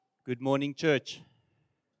Good morning, church.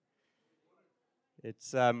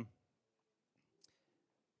 It's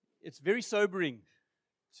very sobering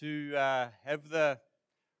to have the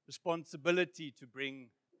responsibility to bring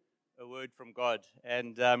a word from God.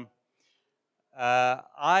 And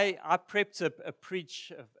I prepped a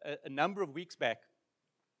preach a number of weeks back,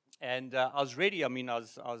 and I was ready. I mean, I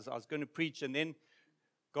was going to preach, and then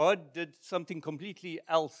God did something completely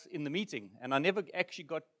else in the meeting, and I never actually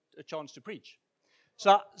got a chance to preach.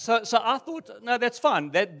 So I thought, no, that's fine.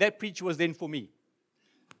 That preach was then for me.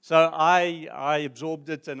 So I absorbed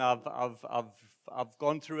it, and I've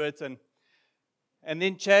gone through it, and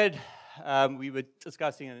then Chad, we were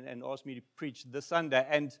discussing and asked me to preach this Sunday,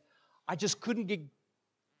 and I just couldn't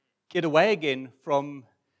get away again from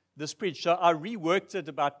this preach. So I reworked it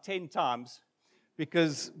about 10 times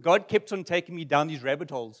because God kept on taking me down these rabbit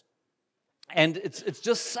holes, and it's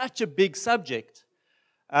just such a big subject.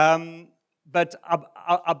 But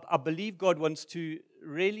I believe God wants to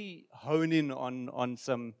really hone in on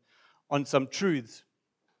some truths.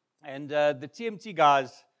 And the TMT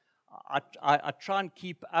guys, I try and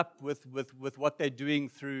keep up with what they're doing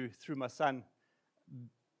through my son,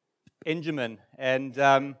 Benjamin. And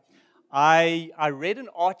I read an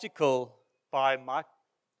article by Mike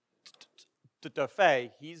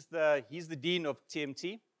Tutofei. He's the dean of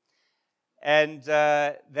TMT. And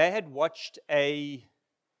they had watched a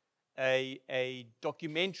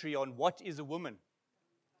documentary on what is a woman.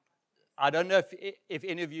 I don't know if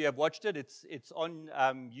any of you have watched it. It's on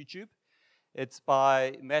YouTube. It's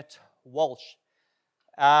by Matt Walsh,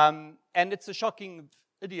 and it's a shocking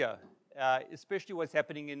video, especially what's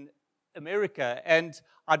happening in America. And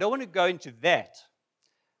I don't want to go into that,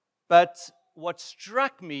 but what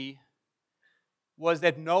struck me was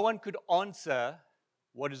that no one could answer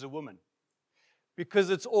what is a woman, because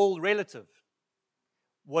it's all relative.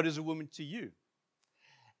 What is a woman to you?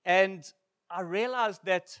 And I realized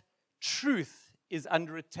that truth is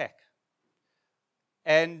under attack.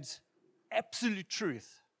 And absolute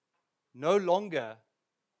truth no longer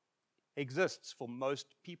exists for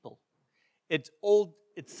most people. It's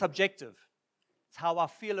subjective. It's how I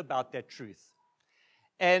feel about that truth.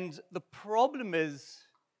 And the problem is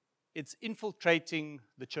it's infiltrating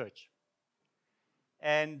the church.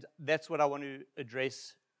 And that's what I want to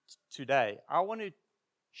address today. I want to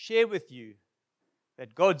share with you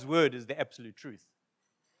that God's word is the absolute truth.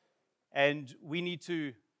 And we need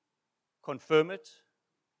to confirm it.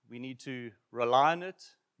 We need to rely on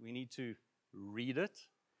it. We need to read it.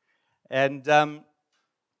 And I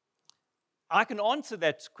can answer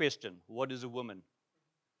that question, what is a woman,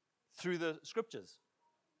 through the scriptures.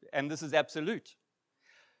 And this is absolute.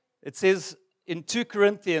 It says in 2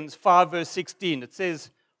 Corinthians 5 verse 16, it says,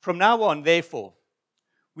 "From now on, therefore,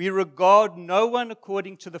 we regard no one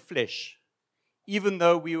according to the flesh, even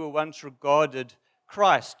though we were once regarded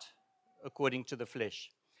Christ according to the flesh.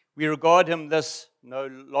 We regard him thus no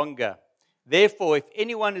longer. Therefore, if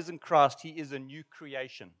anyone is in Christ, he is a new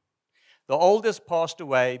creation. The old has passed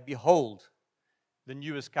away. Behold, the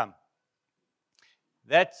new has come."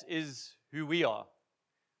 That is who we are.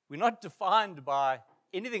 We're not defined by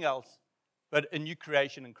anything else but a new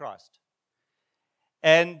creation in Christ.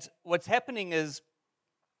 And what's happening is,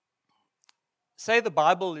 say the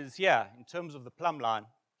Bible is here in terms of the plumb line,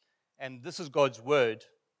 and this is God's word,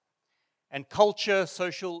 and culture,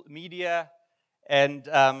 social media, and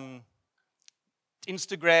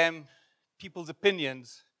Instagram, people's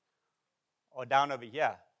opinions are down over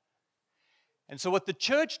here. And so what the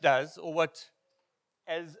church does, or what,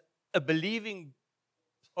 as a believing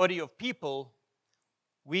body of people,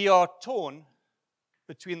 we are torn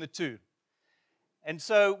between the two. And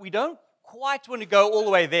so we don't quite want to go all the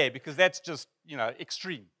way there, because that's just,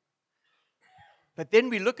 extreme. But then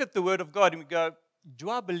we look at the Word of God and we go, do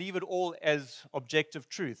I believe it all as objective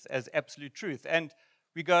truth, as absolute truth? And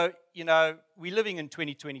we go, we're living in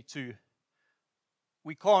 2022.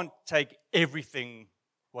 We can't take everything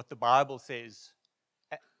what the Bible says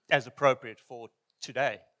as appropriate for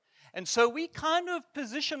today. And so we kind of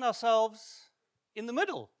position ourselves in the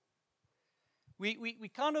middle. We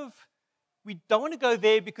don't want to go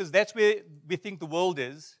there because that's where we think the world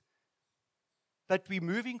is, but we're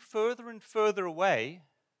moving further and further away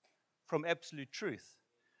from absolute truth,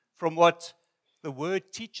 from what the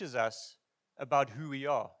Word teaches us about who we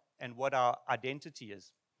are and what our identity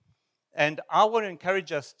is. And I want to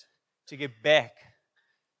encourage us to get back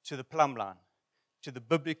to the plumb line, to the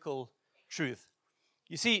biblical truth.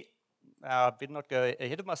 You see, I better not go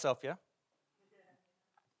ahead of myself here.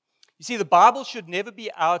 You see, the Bible should never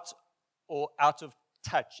be out of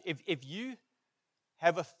touch. If you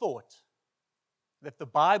have a thought that the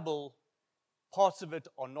Bible parts of it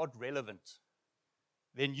are not relevant,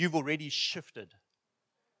 then you've already shifted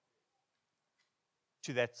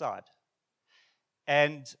to that side.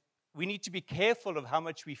 And we need to be careful of how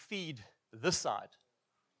much we feed this side.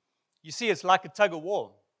 You see, it's like a tug of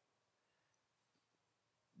war.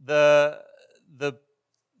 The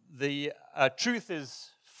truth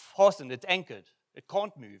is fastened, it's anchored, it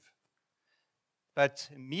can't move. But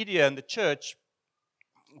media and the church,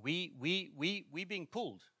 we being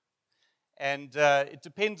pulled. And it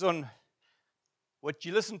depends on what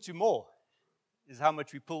you listen to more, is how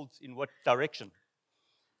much we pulled in what direction.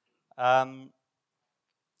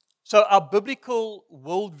 So our biblical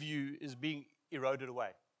worldview is being eroded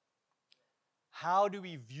away. How do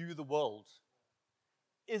we view the world?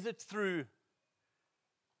 Is it through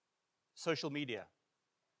social media?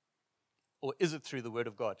 Or is it through the Word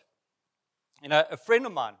of God? A friend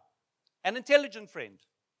of mine, an intelligent friend,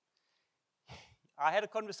 I had a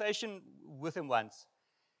conversation with him once,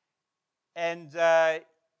 and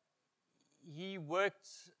he worked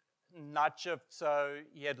night shift, so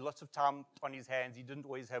he had lots of time on his hands. He didn't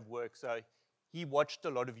always have work, so he watched a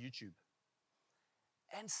lot of YouTube.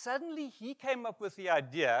 And suddenly he came up with the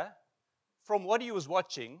idea, from what he was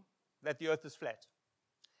watching, that the earth is flat.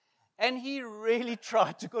 And he really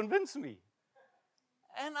tried to convince me.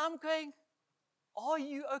 And I'm going, are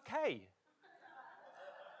you okay?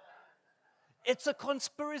 It's a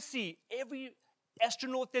conspiracy. Every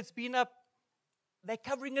astronaut that's been up, they're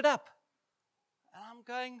covering it up. And I'm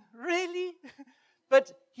going, really?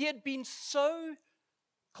 But he had been so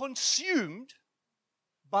consumed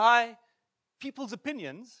by people's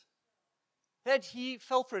opinions that he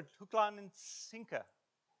fell for it, hook, line, and sinker.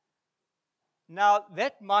 Now,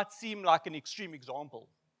 that might seem like an extreme example.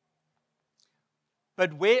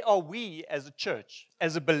 But where are we as a church,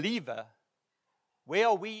 as a believer, where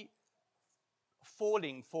are we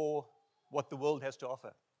falling for what the world has to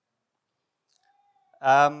offer?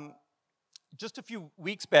 Just a few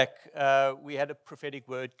weeks back, we had a prophetic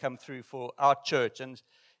word come through for our church, and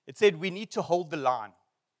it said we need to hold the line.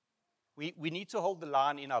 We need to hold the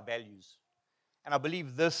line in our values. And I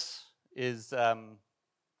believe this is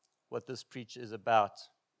what this preach is about.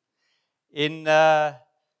 In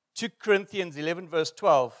 2 Corinthians 11, verse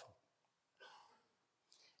 12,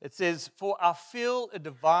 it says, "For I feel a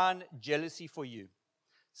divine jealousy for you,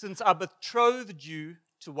 since I betrothed you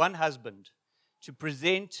to one husband, to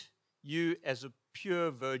present you as a pure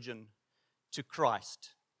virgin to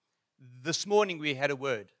Christ." This morning we had a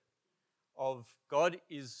word of God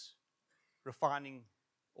is refining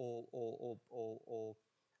or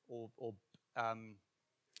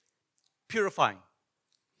purifying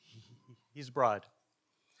his bride.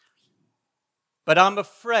 But I'm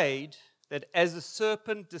afraid that as the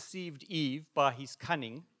serpent deceived Eve by his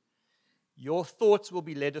cunning, your thoughts will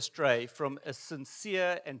be led astray from a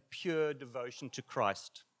sincere and pure devotion to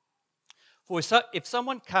Christ. For if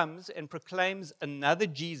someone comes and proclaims another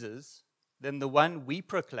Jesus than the one we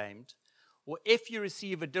proclaimed, or if you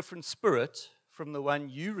receive a different spirit from the one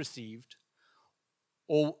you received,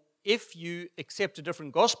 or if you accept a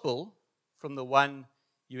different gospel from the one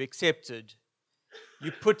you accepted,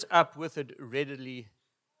 you put up with it readily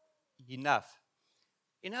enough.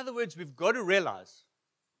 In other words, we've got to realize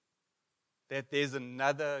that there's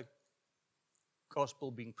another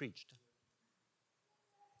gospel being preached.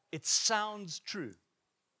 It sounds true.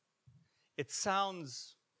 It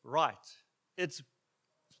sounds right. It's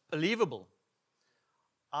believable.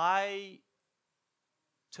 I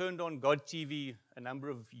turned on God TV a number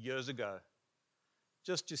of years ago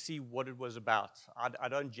just to see what it was about. I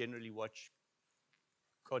don't generally watch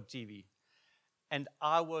God TV. And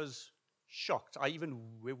I was shocked. I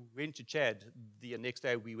even went to Chad the next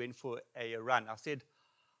day. We went for a run. I said,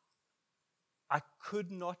 I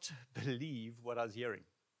could not believe what I was hearing,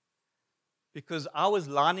 because I was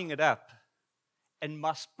lining it up, and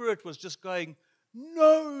my spirit was just going,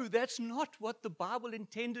 no, that's not what the Bible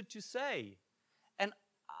intended to say. And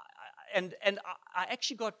I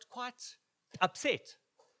actually got quite upset,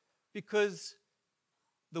 because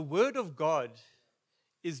the Word of God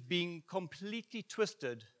is being completely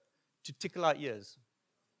twisted to tickle our ears.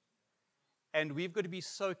 And we've got to be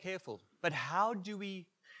so careful. But how do we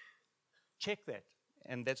check that?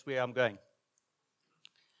 And that's where I'm going.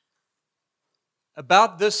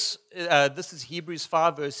 About this, this is Hebrews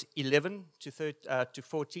 5, verse 11 to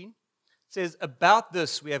 14. It says, "About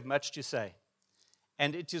this we have much to say,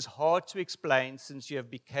 and it is hard to explain since you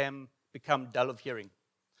have become dull of hearing.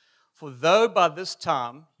 For though by this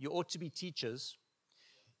time you ought to be teachers,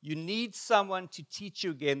 you need someone to teach you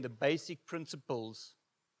again the basic principles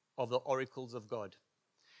of the oracles of God.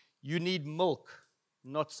 You need milk,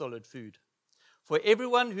 not solid food. For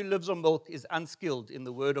everyone who lives on milk is unskilled in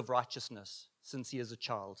the word of righteousness, since he is a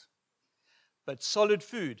child. But solid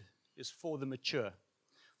food is for the mature,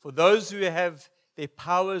 for those who have their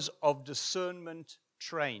powers of discernment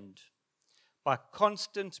trained by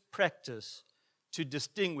constant practice to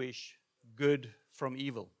distinguish good from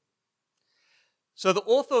evil. So the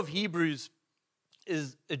author of Hebrews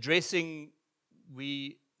is addressing,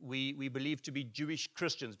 we believe to be Jewish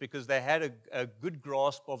Christians, because they had a good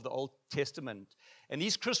grasp of the Old Testament. And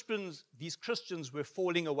these Christians were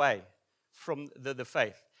falling away from the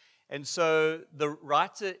faith. And so the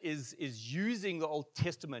writer is using the Old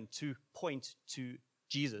Testament to point to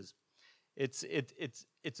Jesus. It's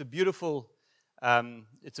a beautiful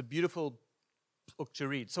book to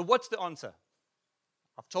read. So what's the answer?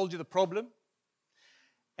 I've told you the problem.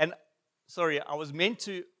 And sorry, I was meant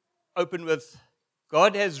to open with,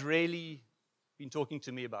 God has really been talking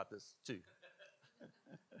to me about this too.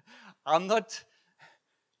 I'm not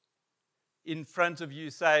in front of you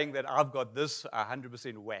saying that I've got this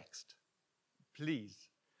 100% waxed. Please.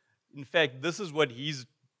 In fact, this is what he's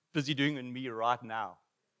busy doing in me right now.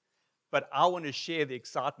 But I want to share the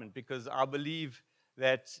excitement because I believe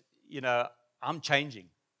that, I'm changing.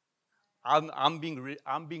 I'm being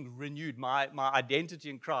renewed. My identity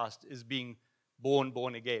in Christ is being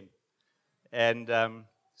born again. And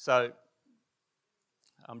so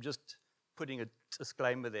I'm just putting a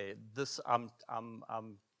disclaimer there. This I'm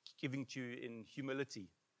giving to you in humility.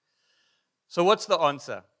 So what's the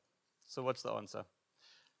answer?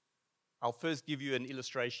 I'll first give you an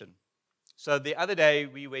illustration. So the other day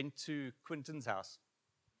we went to Quinton's house,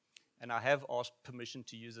 and I have asked permission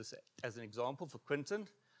to use this as an example for Quinton.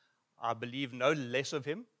 I believe no less of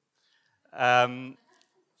him.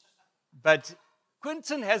 But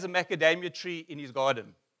Quinton has a macadamia tree in his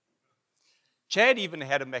garden. Chad even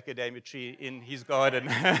had a macadamia tree in his garden.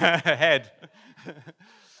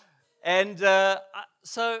 And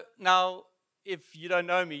so now, if you don't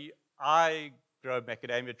know me, I grow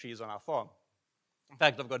macadamia trees on our farm. In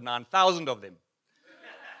fact, I've got 9,000 of them.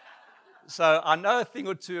 So I know a thing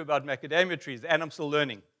or two about macadamia trees, and I'm still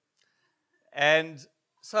learning. And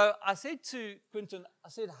so I said to Quinton,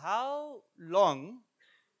 how long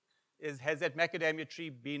has that macadamia tree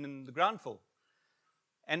been in the ground for?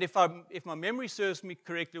 And if my memory serves me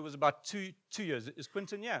correctly, it was about two years. Is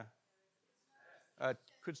Quinton here?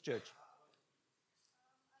 Quid's Church.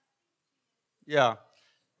 Yeah.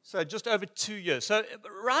 So just over 2 years. So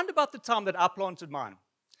around about the time that I planted mine.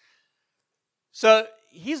 So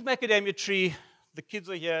his macadamia tree, the kids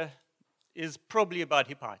are here, is probably about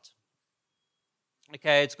hip height.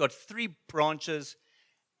 Okay, it's got 3 branches,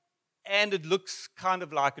 and it looks kind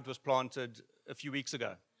of like it was planted a few weeks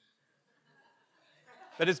ago.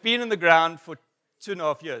 But it's been in the ground for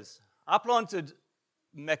 2.5 years. I planted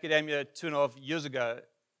macadamia 2.5 years ago,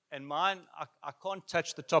 and mine, I can't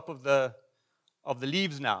touch the top of the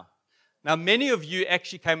leaves now. Now, many of you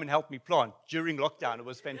actually came and helped me plant during lockdown. It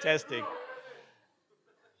was fantastic.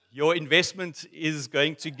 Your investment is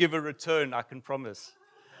going to give a return, I can promise.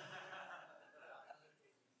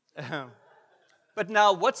 But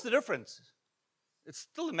now, what's the difference? It's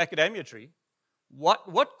still a macadamia tree.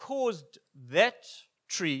 What caused that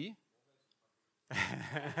tree?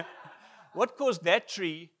 What caused that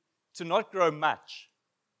tree to not grow much?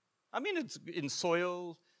 I mean, it's in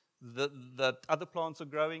soil. The other plants are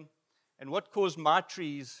growing. And what caused my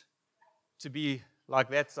trees to be like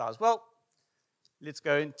that size? Well, let's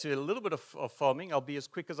go into a little bit of farming. I'll be as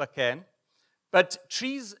quick as I can. But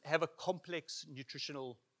trees have a complex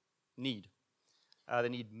nutritional need. They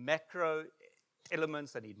need macro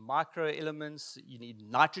elements, they need micro elements, you need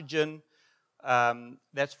nitrogen.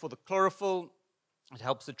 That's for the chlorophyll. It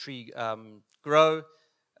helps the tree grow,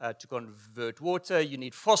 to convert water. You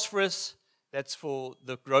need phosphorus. That's for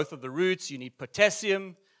the growth of the roots. You need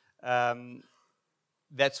potassium.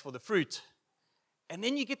 That's for the fruit. And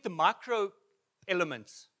then you get the micro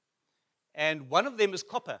elements. And one of them is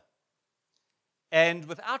copper. And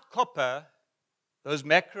without copper, those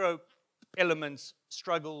macro elements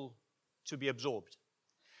struggle to be absorbed.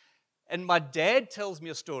 And my dad tells me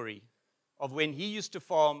a story of when he used to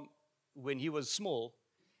farm when he was small,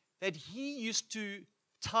 that he used to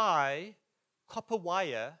tie copper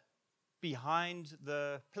wire behind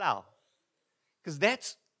the plow, because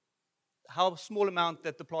that's how small amount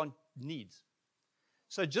that the plant needs.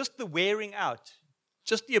 So just the wearing out,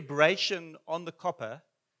 just the abrasion on the copper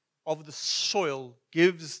of the soil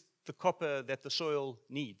gives the copper that the soil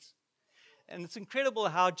needs. And it's incredible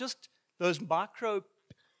how just those micro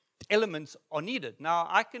elements are needed. Now,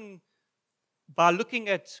 by looking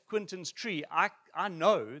at Quinton's tree, I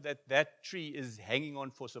know that tree is hanging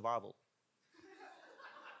on for survival.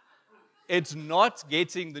 It's not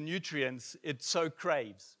getting the nutrients it so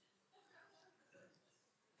craves.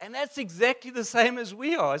 And that's exactly the same as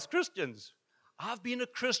we are as Christians. I've been a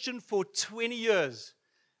Christian for 20 years.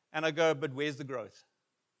 And I go, but where's the growth?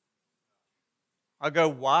 I go,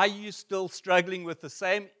 why are you still struggling with the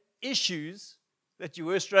same issues that you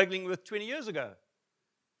were struggling with 20 years ago?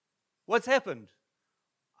 What's happened?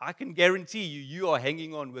 I can guarantee you, you are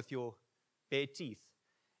hanging on with your bare teeth.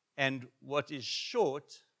 And what is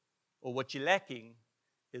short, or what you're lacking,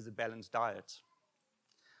 is a balanced diet.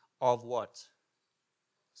 Of what?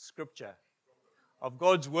 Scripture. Of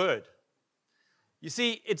God's Word. You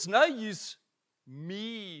see, it's no use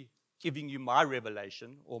me giving you my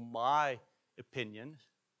revelation or my opinion.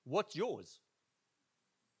 What's yours?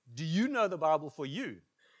 Do you know the Bible for you?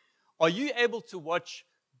 Are you able to watch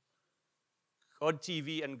God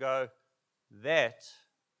TV and go, that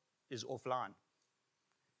is offline?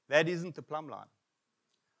 That isn't the plumb line.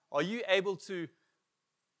 Are you able to,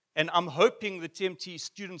 and I'm hoping the TMT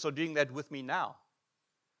students are doing that with me now.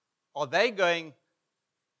 Are they going,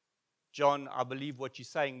 John, I believe what you're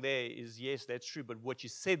saying there is, yes, that's true, but what you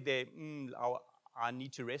said there, I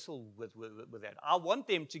need to wrestle with that. I want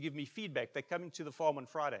them to give me feedback. They're coming to the farm on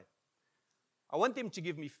Friday. I want them to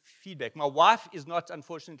give me feedback. My wife is not,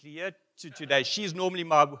 unfortunately, here today. She's normally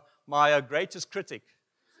my greatest critic.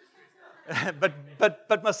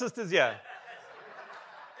 but my sister's here.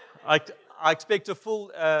 I expect a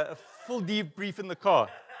full debrief in the car.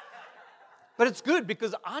 But it's good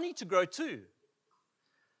because I need to grow too.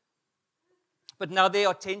 But now there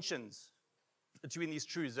are tensions between these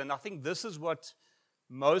truths, and I think this is what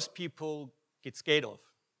most people get scared of,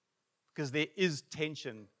 because there is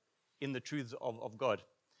tension in the truths of God.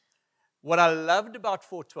 What I loved about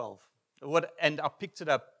 4:12, and I picked it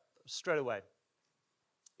up straight away,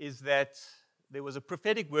 is that there was a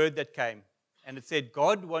prophetic word that came, and it said,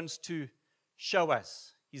 God wants to show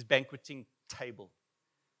us his banqueting table,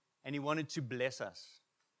 and he wanted to bless us.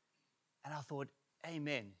 And I thought,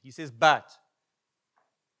 amen. He says, but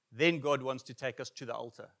then God wants to take us to the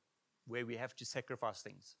altar, where we have to sacrifice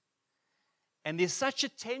things. And there's such a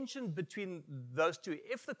tension between those two.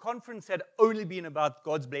 If the conference had only been about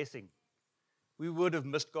God's blessing, we would have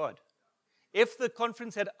missed God. If the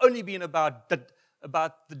conference had only been about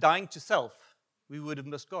the dying to self, we would have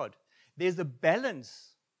missed God. There's a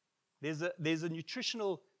balance. There's a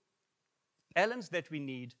nutritional balance that we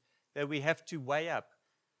need, that we have to weigh up.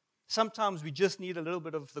 Sometimes we just need a little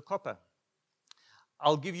bit of the copper.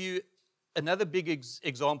 I'll give you another big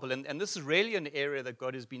example, and this is really an area that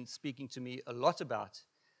God has been speaking to me a lot about.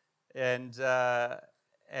 And I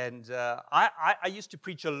used to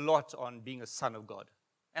preach a lot on being a son of God.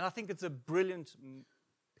 And I think it's a brilliant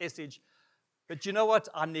message. But you know what?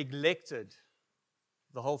 I neglected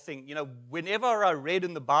the whole thing. You know, whenever I read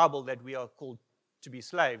in the Bible that we are called to be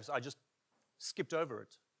slaves, I just skipped over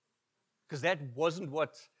it. Because that wasn't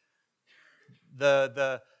what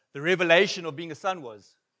the revelation of being a son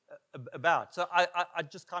was about. So I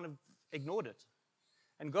just kind of ignored it.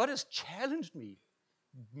 And God has challenged me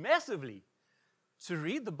massively to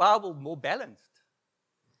read the Bible more balanced.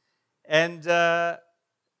 And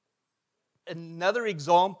another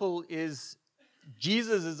example is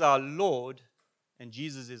Jesus is our Lord and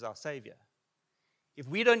Jesus is our Savior. If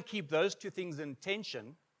we don't keep those two things in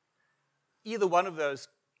tension, either one of those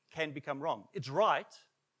can become wrong. It's right,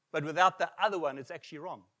 but without the other one, it's actually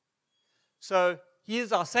wrong. So he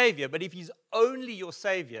is our Savior, but if he's only your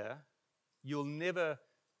Savior, you'll never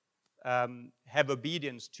have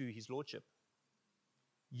obedience to his Lordship.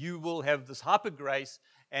 You will have this hyper grace,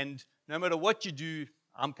 and no matter what you do,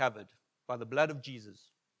 I'm covered by the blood of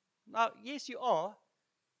Jesus. Now, yes, you are,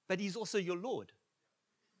 but he's also your Lord.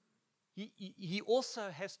 He also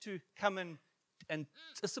has to come and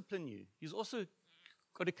discipline you. He's also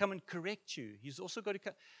got to come and correct you. He's also got to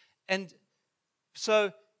come. And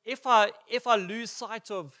so if I lose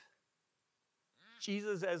sight of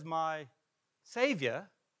Jesus as my Savior,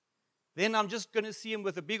 then I'm just going to see him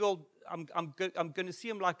with a big old, I'm going to see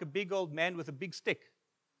him like a big old man with a big stick.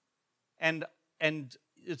 And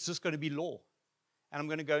it's just going to be law. And I'm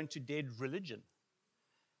going to go into dead religion.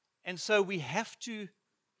 And so we have to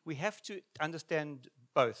understand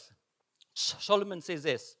both. Solomon says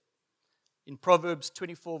this in Proverbs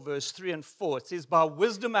 24, verse 3 and 4. It says, by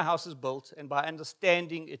wisdom a house is built, and by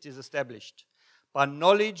understanding it is established. By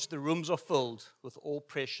knowledge the rooms are filled with all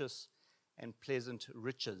precious and pleasant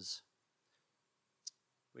riches.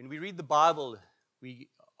 When we read the Bible, we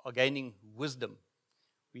are gaining wisdom.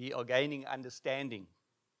 We are gaining understanding.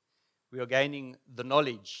 We are gaining the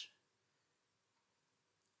knowledge.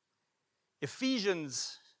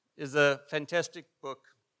 Ephesians is a fantastic book.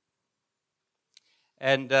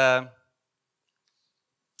 And I've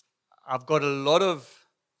got a lot of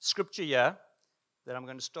scripture here that I'm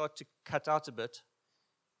going to start to cut out a bit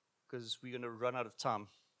because we're going to run out of time.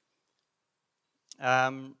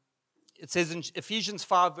 It says in Ephesians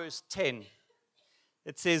 5, verse 10,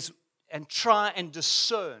 it says, and try and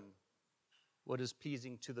discern what is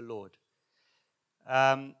pleasing to the Lord.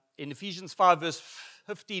 In Ephesians 5, verse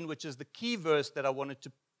 15, which is the key verse that I wanted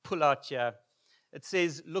to pull out here, it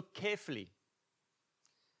says, look carefully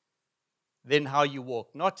then how you walk,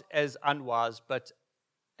 not as unwise, but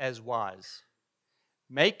as wise,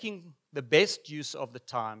 making the best use of the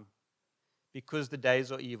time, because the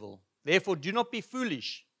days are evil. Therefore, do not be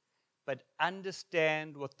foolish, but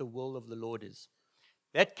understand what the will of the Lord is.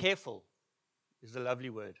 That careful is a lovely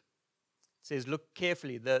word. It says, look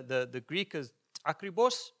carefully. The Greek is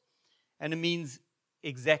akribos, and it means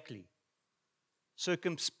exactly,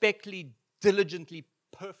 circumspectly, diligently,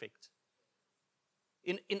 perfect.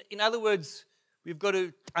 In other words, we've got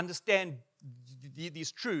to understand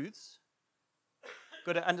these truths,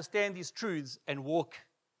 got to understand these truths and walk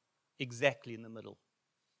exactly in the middle.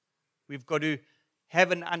 We've got to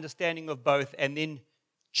have an understanding of both and then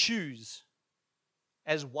choose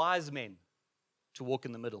as wise men to walk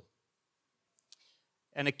in the middle.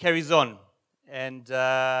 And it carries on. And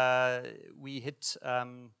we hit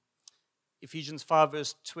Ephesians 5,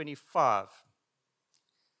 verse 25.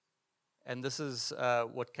 And this is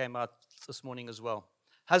what came out this morning as well.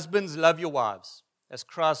 Husbands, love your wives, as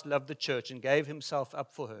Christ loved the church and gave himself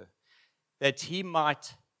up for her, that he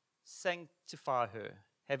might sanctify her,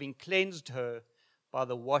 having cleansed her by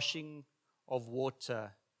the washing of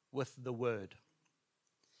water with the word,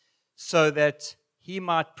 so that he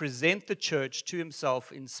might present the church to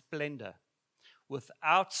himself in splendor,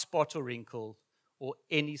 without spot or wrinkle or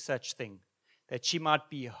any such thing, that she might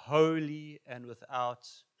be holy and without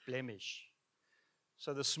blemish.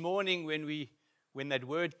 So this morning when that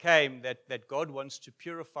word came that God wants to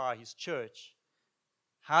purify his church,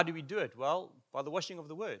 how do we do it? Well, by the washing of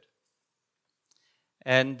the word.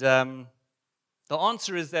 And the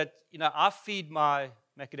answer is that, I feed my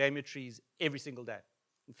macadamia trees every single day.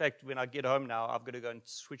 In fact, when I get home now, I've got to go and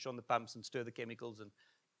switch on the pumps and stir the chemicals, and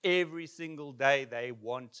every single day they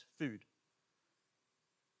want food.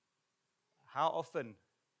 How often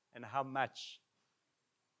and how much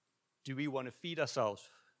do we want to feed ourselves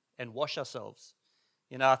and wash ourselves?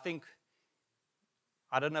 I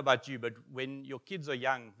don't know about you, but when your kids are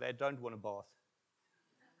young, they don't want a bath.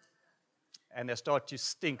 And they start to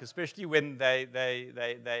stink, especially when they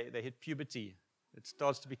hit puberty. It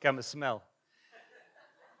starts to become a smell.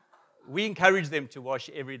 We encourage them to wash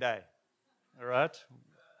every day. All right?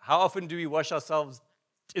 How often do we wash ourselves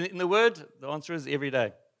in the Word? The answer is every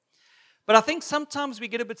day. But I think sometimes we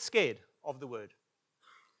get a bit scared of the Word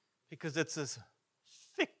because it's this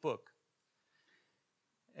thick book.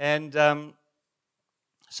 And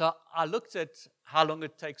so I looked at how long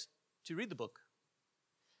it takes to read the book.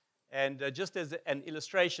 And just as an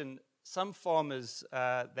illustration, some farmers,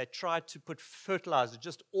 they tried to put fertilizer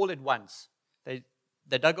just all at once. They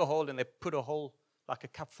dug a hole and they put a whole, like a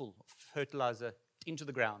cupful of fertilizer into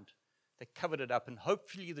the ground. They covered it up, and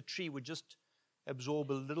hopefully the tree would just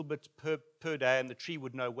absorb a little bit per day, and the tree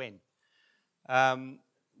would know when.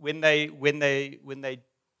 When they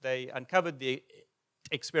uncovered the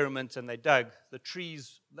experiment and they dug,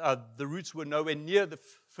 the roots were nowhere near the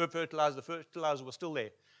fertilizer. The fertilizer was still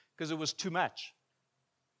there because it was too much.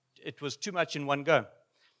 It was too much in one go.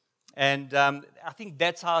 And I think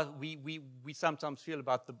that's how we sometimes feel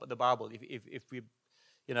about the Bible. If we,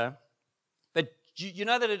 But you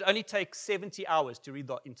know that it only takes 70 hours to read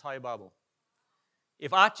the entire Bible.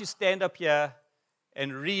 If I had to stand up here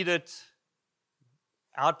and read it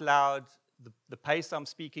out loud, the pace I'm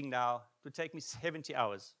speaking now, it would take me 70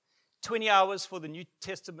 hours. 20 hours for the New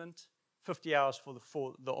Testament, 50 hours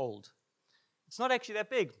for the Old. It's not actually that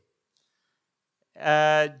big.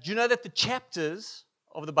 Do you know that the chapters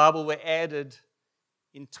of the Bible were added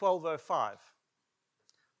in 1205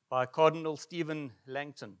 by Cardinal Stephen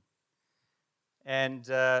Langton? And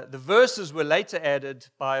the verses were later added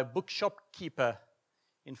by a bookshop keeper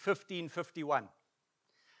in 1551.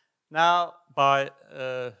 Now, by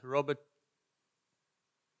Robert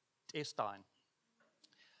Estein.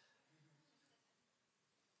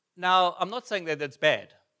 Now, I'm not saying that that's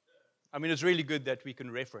bad. I mean, it's really good that we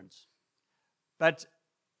can reference. But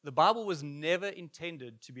the Bible was never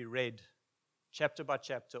intended to be read chapter by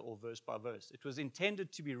chapter or verse by verse. It was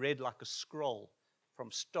intended to be read like a scroll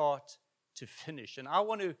from start to finish. And I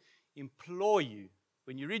want to implore you,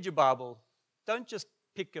 when you read your Bible, don't just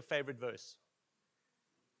pick your favorite verse.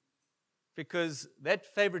 Because that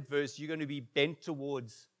favorite verse you're going to be bent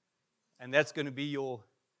towards, and that's going to be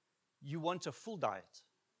you want a full diet.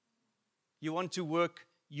 You want to work,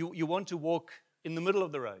 you want to walk in the middle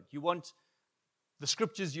of the road. You want the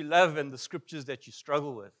scriptures you love and the scriptures that you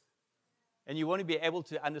struggle with. And you want to be able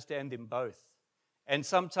to understand them both. And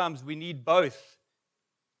sometimes we need both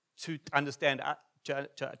to understand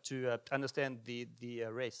understand the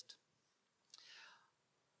rest.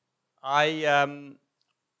 I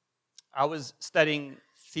was studying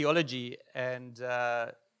theology, and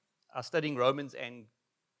I was studying Romans and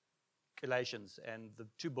Galatians, and the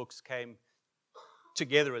two books came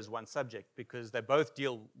together as one subject because they both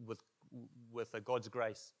deal with God's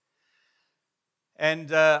grace.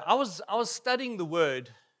 And I was studying the Word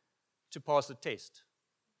to pass a test.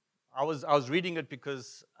 I was reading it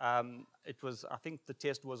because it was, I think the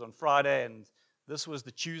test was on Friday, and this was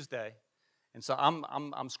the Tuesday. And so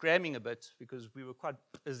I'm scrambling a bit because we were quite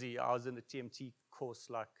busy. I was in the TMT course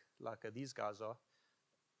like these guys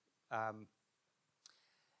are.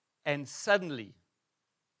 And suddenly,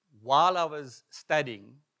 while I was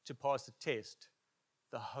studying to pass the test,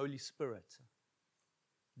 the Holy Spirit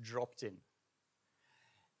dropped in.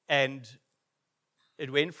 And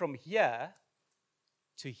it went from here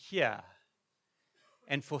to here.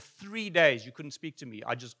 And for 3 days, you couldn't speak to me.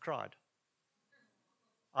 I just cried.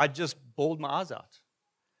 I just bawled my eyes out.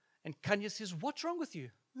 And Kanya says, "What's wrong with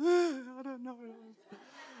you?" I don't know.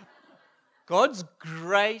 God's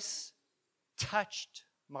grace touched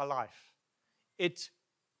my life. It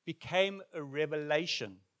became a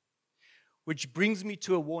revelation, which brings me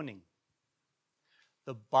to a warning.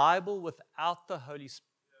 The Bible without the Holy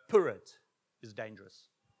Spirit is dangerous.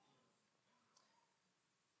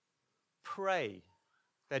 Pray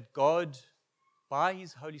that God, by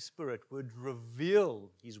His Holy Spirit, would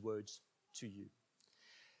reveal His words to you.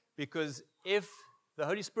 Because if the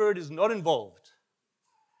Holy Spirit is not involved,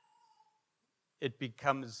 it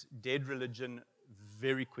becomes dead religion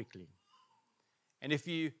very quickly. And if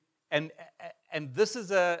you and this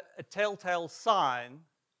is a telltale sign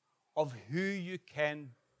of who you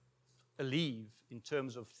can believe in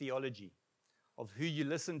terms of theology, of who you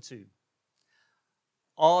listen to.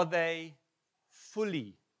 Are they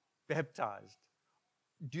fully baptized?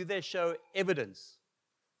 Do they show evidence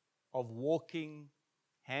of walking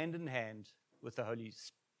hand in hand with the Holy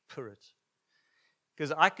Spirit?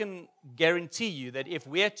 Because I can guarantee you that if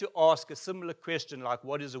we had to ask a similar question like,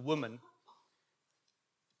 what is a woman,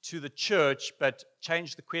 to the church, but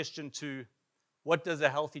change the question to, what does a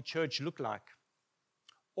healthy church look like?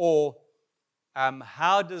 Or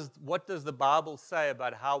what does the Bible say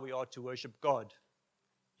about how we are to worship God?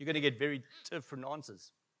 You're going to get very different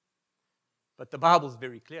answers. But the Bible's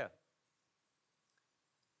very clear.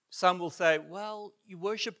 Some will say, well, you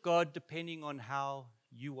worship God depending on how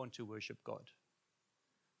you want to worship God.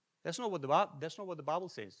 That's not what the Bible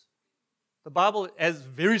says. The Bible has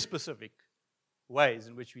very specific ways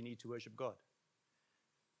in which we need to worship God.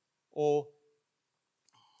 Or,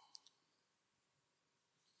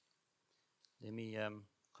 let me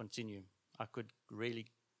continue. I could really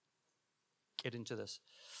get into this.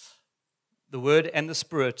 The Word and the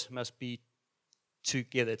Spirit must be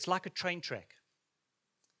together. It's like a train track.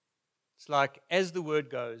 It's like as the Word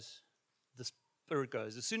goes, the Spirit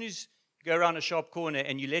goes. As soon as you go around a sharp corner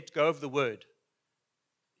and you let go of the Word,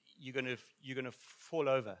 you're going to fall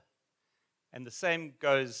over. And the same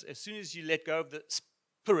goes, as soon as you let go of the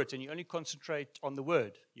Spirit and you only concentrate on the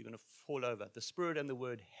Word, you're going to fall over. The Spirit and the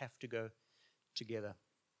Word have to go together.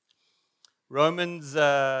 Romans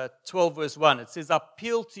 12 verse 1, it says, "I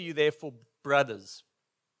appeal to you therefore, brothers,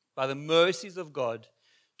 by the mercies of God,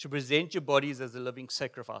 to present your bodies as a living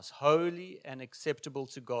sacrifice, holy and acceptable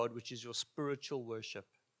to God, which is your spiritual worship."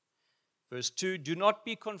 Verse 2, "Do not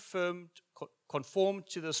be conformed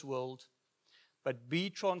to this world, but be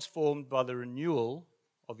transformed by the renewal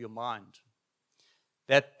of your mind,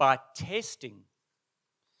 that by testing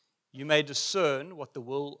you may discern what the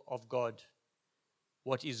will of God,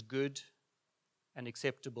 what is good and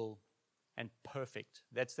acceptable and perfect."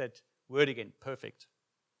 That's that word again, perfect.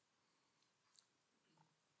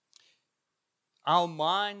 Our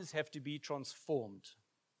minds have to be transformed,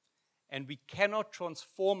 and we cannot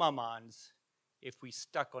transform our minds if we're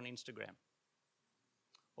stuck on Instagram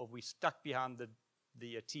or if we're stuck behind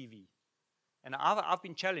the TV. And I've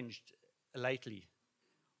been challenged lately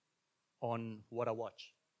on what I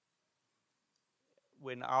watch.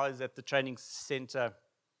 When I was at the training center,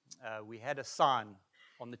 we had a sign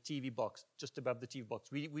on the TV box, just above the TV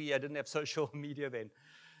box. We didn't have social media then.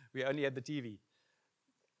 We only had the TV.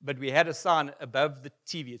 But we had a sign above the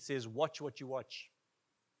TV. It says, "Watch what you watch."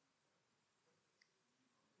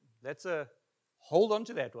 Hold on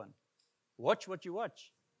to that one. Watch what you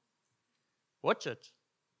watch. Watch it.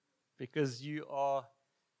 Because you are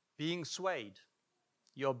being swayed.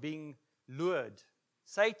 You're being lured.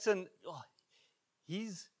 Satan,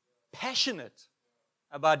 he's passionate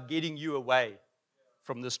about getting you away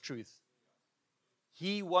from this truth.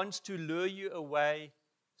 He wants to lure you away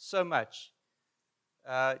so much.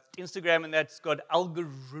 Instagram and that's got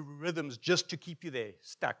algorithms just to keep you there,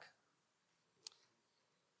 stuck.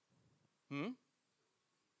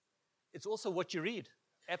 It's also what you read.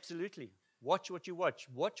 Absolutely. Watch what you watch.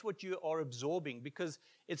 Watch what you are absorbing because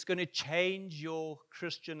it's going to change your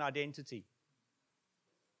Christian identity.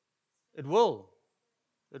 It will.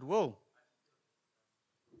 It will.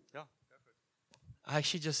 Yeah. I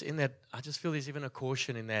actually just I just feel there's even a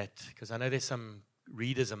caution in that because I know there's some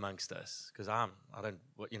readers amongst us because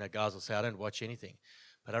guys will say I don't watch anything.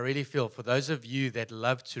 But I really feel for those of you that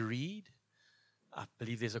love to read, I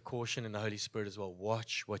believe there's a caution in the Holy Spirit as well.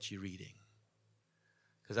 Watch what you're reading.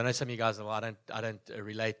 Because I know some of you guys are, I don't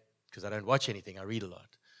relate because I don't watch anything. I read a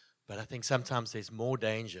lot. But I think sometimes there's more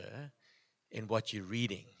danger in what you're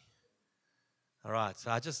reading. All right.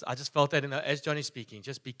 So I just felt that as Johnny's speaking,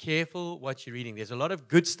 just be careful what you're reading. There's a lot of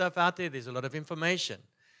good stuff out there. There's a lot of information.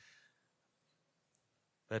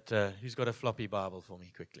 But who's got a floppy Bible for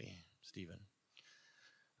me quickly? Stephen.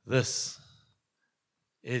 This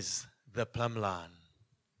is the plumb line.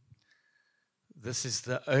 This is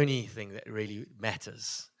the only thing that really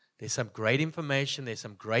matters. There's some great information. There's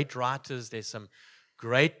some great writers. There's some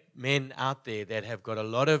great men out there that have got a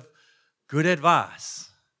lot of good advice.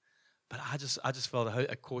 But I just felt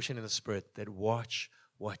a caution in the Spirit that watch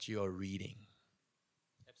what you are reading.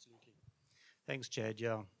 Absolutely. Thanks, Chad.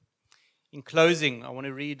 Yeah. In closing, I want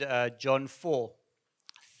to read John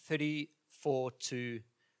 4:34 to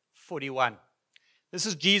 41. This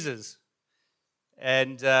is Jesus.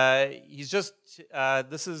 And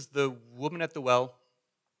this is the woman at the well.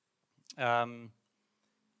 And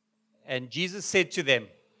Jesus said to them,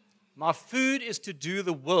 "My food is to do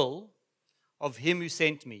the will of him who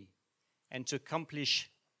sent me and to accomplish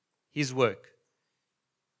his work.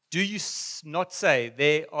 Do you not say,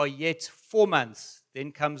 there are yet 4 months,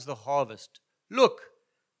 then comes the harvest? Look,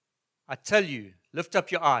 I tell you, lift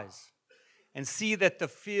up your eyes and see that the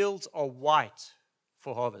fields are white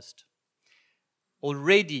for harvest.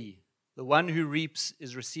 Already the one who reaps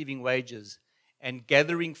is receiving wages and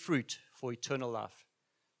gathering fruit for eternal life,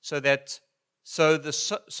 so that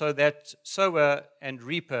sower and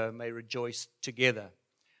reaper may rejoice together.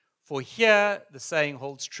 For here the saying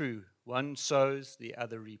holds true, one sows, the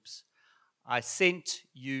other reaps. I sent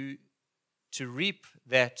you to reap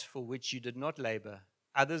that for which you did not labor.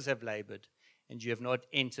 Others have labored, and you have not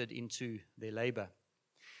entered into their labor."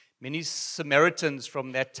 Many Samaritans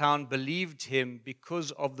from that town believed him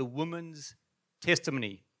because of the woman's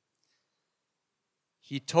testimony.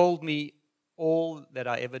 "He told me all that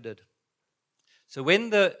I ever did." So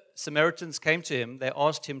when the Samaritans came to him, they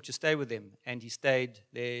asked him to stay with them, and he stayed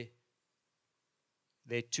there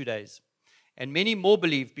 2 days. And many more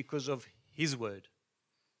believed because of his word.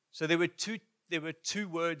 So there were two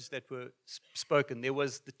words that were spoken. There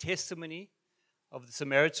was the testimony of the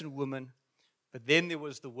Samaritan woman, but then there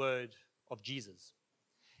was the word of Jesus.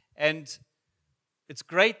 And it's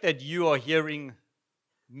great that you are hearing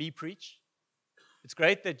me preach. It's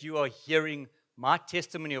great that you are hearing my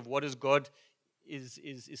testimony of what is God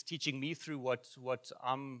is teaching me through what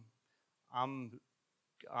I'm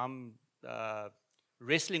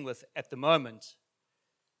wrestling with at the moment.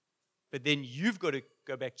 But then you've got to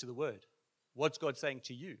go back to the word. What's God saying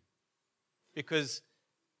to you? Because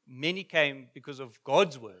many came because of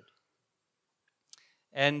God's word.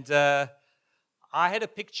 And I had a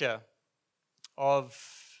picture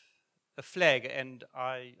of a flag, and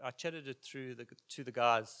I chatted it through to the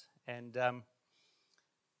guys, and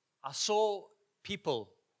I saw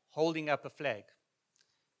people holding up a flag.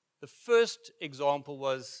 The first example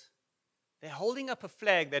was they're holding up a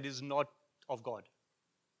flag that is not of God.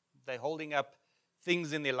 They're holding up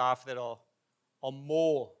things in their life that are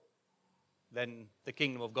more than the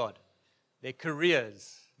kingdom of God. Their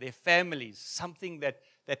careers, their families, something that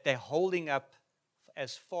they're holding up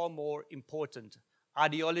as far more important.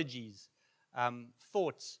 Ideologies,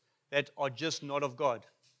 thoughts that are just not of God.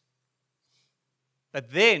 But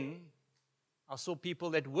then I saw people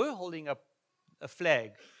that were holding up a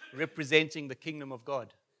flag representing the kingdom of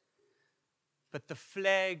God. But the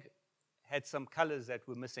flag had some colors that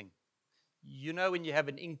were missing. You know when you have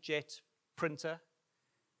an inkjet printer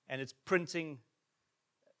and it's printing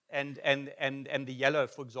and the yellow,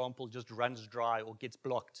 for example, just runs dry or gets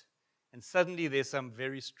blocked. And suddenly there's some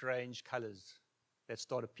very strange colors that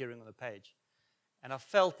start appearing on the page. And I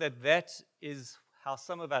felt that that is how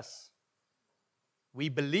some of us, we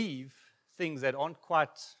believe things that aren't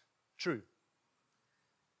quite true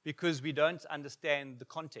because we don't understand the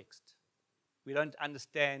context. We don't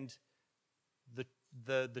understand the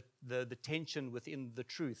tension within the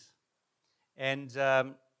truth. And I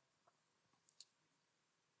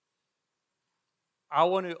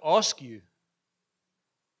want to ask you,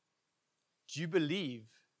 do you believe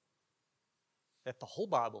that the whole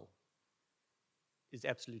Bible is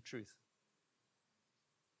absolute truth?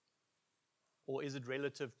 Or is it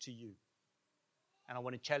relative to you? And I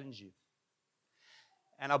want to challenge you.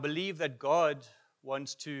 And I believe that God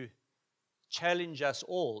wants to challenge us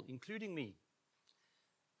all, including me,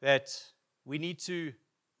 that we need to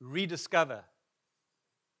rediscover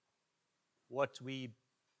what we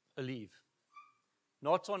believe.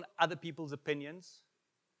 Not on other people's opinions,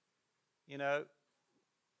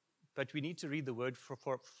 but we need to read the word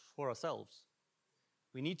for ourselves.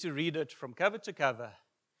 We need to read it from cover to cover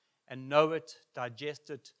and know it, digest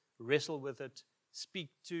it, wrestle with it, speak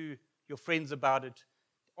to your friends about it,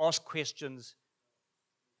 ask questions,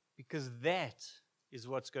 because that is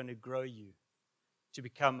what's going to grow you to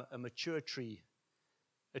become a mature tree,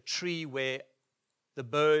 a tree where the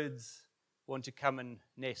birds want to come and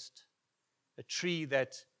nest, a tree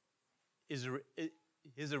that is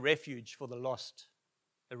a refuge for the lost,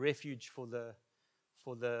 a refuge for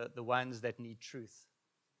the ones that need truth.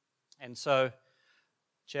 And so,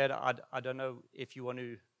 Chad, I don't know if you want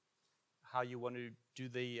to, how you want to do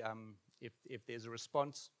the, if there's a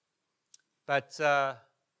response, but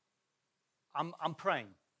I'm praying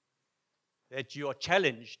that you are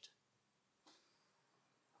challenged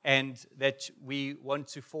and that we want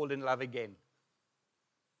to fall in love again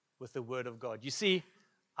with the Word of God. You see,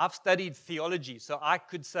 I've studied theology, so I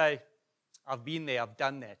could say, I've been there, I've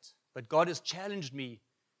done that. But God has challenged me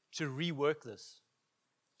to rework this,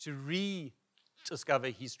 to rediscover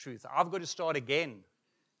His truth. I've got to start again.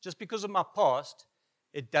 Just because of my past,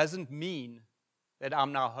 it doesn't mean that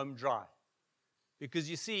I'm now home dry. Because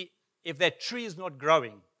you see, if that tree is not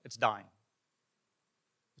growing, it's dying.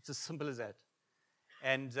 It's as simple as that.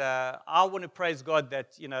 And I want to praise God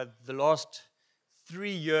that, the last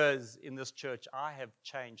 3 years in this church, I have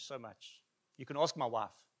changed so much. You can ask my wife.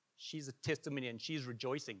 She's a testimony and she's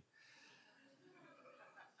rejoicing.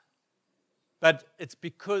 But it's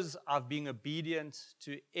because I've been obedient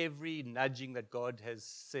to every nudging that God has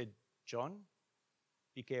said, John,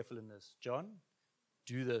 be careful in this. John,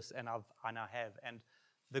 do this. And I now have. And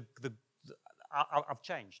I've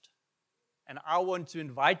changed. And I want to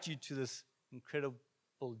invite you to this incredible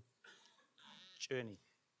journey.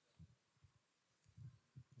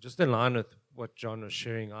 Just in line with what John was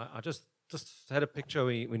sharing, I just had a picture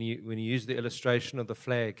when you used the illustration of the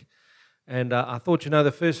flag. And I thought,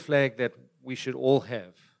 the first flag that we should all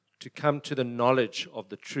have to come to the knowledge of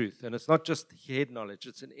the truth, and it's not just head knowledge,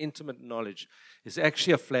 it's an intimate knowledge, is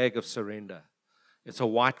actually a flag of surrender. It's a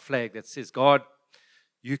white flag that says, God,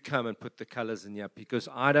 you come and put the colors in here, because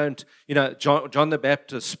I don't, John the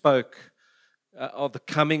Baptist spoke of the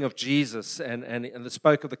coming of Jesus and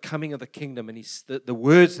spoke of the coming of the kingdom, and the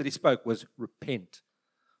words that he spoke was repent,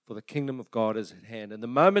 for the kingdom of God is at hand. And the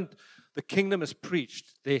moment the kingdom is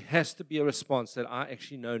preached, there has to be a response that I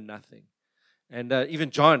actually know nothing. And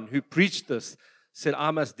even John, who preached this, said,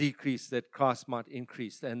 I must decrease that Christ might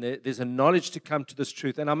increase. And there's a knowledge to come to this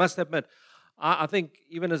truth. And I must admit, I think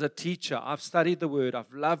even as a teacher, I've studied the Word,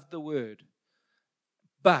 I've loved the Word,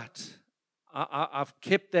 but I've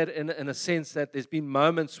kept that in a sense that there's been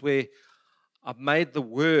moments where I've made the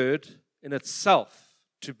Word in itself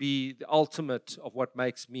to be the ultimate of what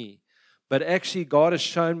makes me. But actually, God has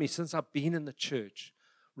shown me since I've been in the church,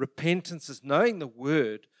 repentance is knowing the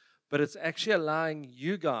Word, but it's actually allowing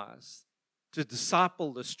you guys to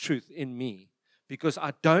disciple this truth in me, because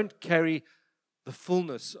I don't carry the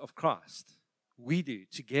fullness of Christ. We do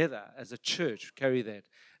together as a church carry that.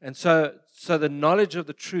 And so the knowledge of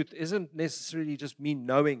the truth isn't necessarily just me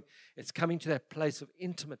knowing. It's coming to that place of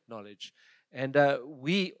intimate knowledge. And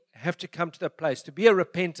we have to come to that place to be a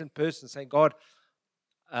repentant person, saying, God,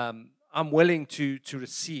 I'm willing to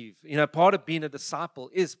receive. Part of being a disciple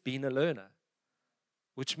is being a learner,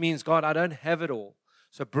 which means, God, I don't have it all.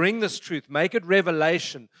 So bring this truth, make it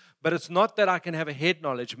revelation, but it's not that I can have a head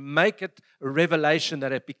knowledge. Make it a revelation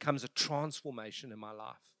that it becomes a transformation in my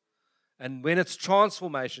life. And when it's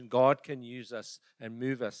transformation, God can use us and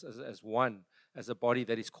move us as one, as a body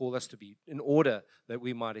that He's called us to be, in order that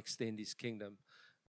we might extend His kingdom.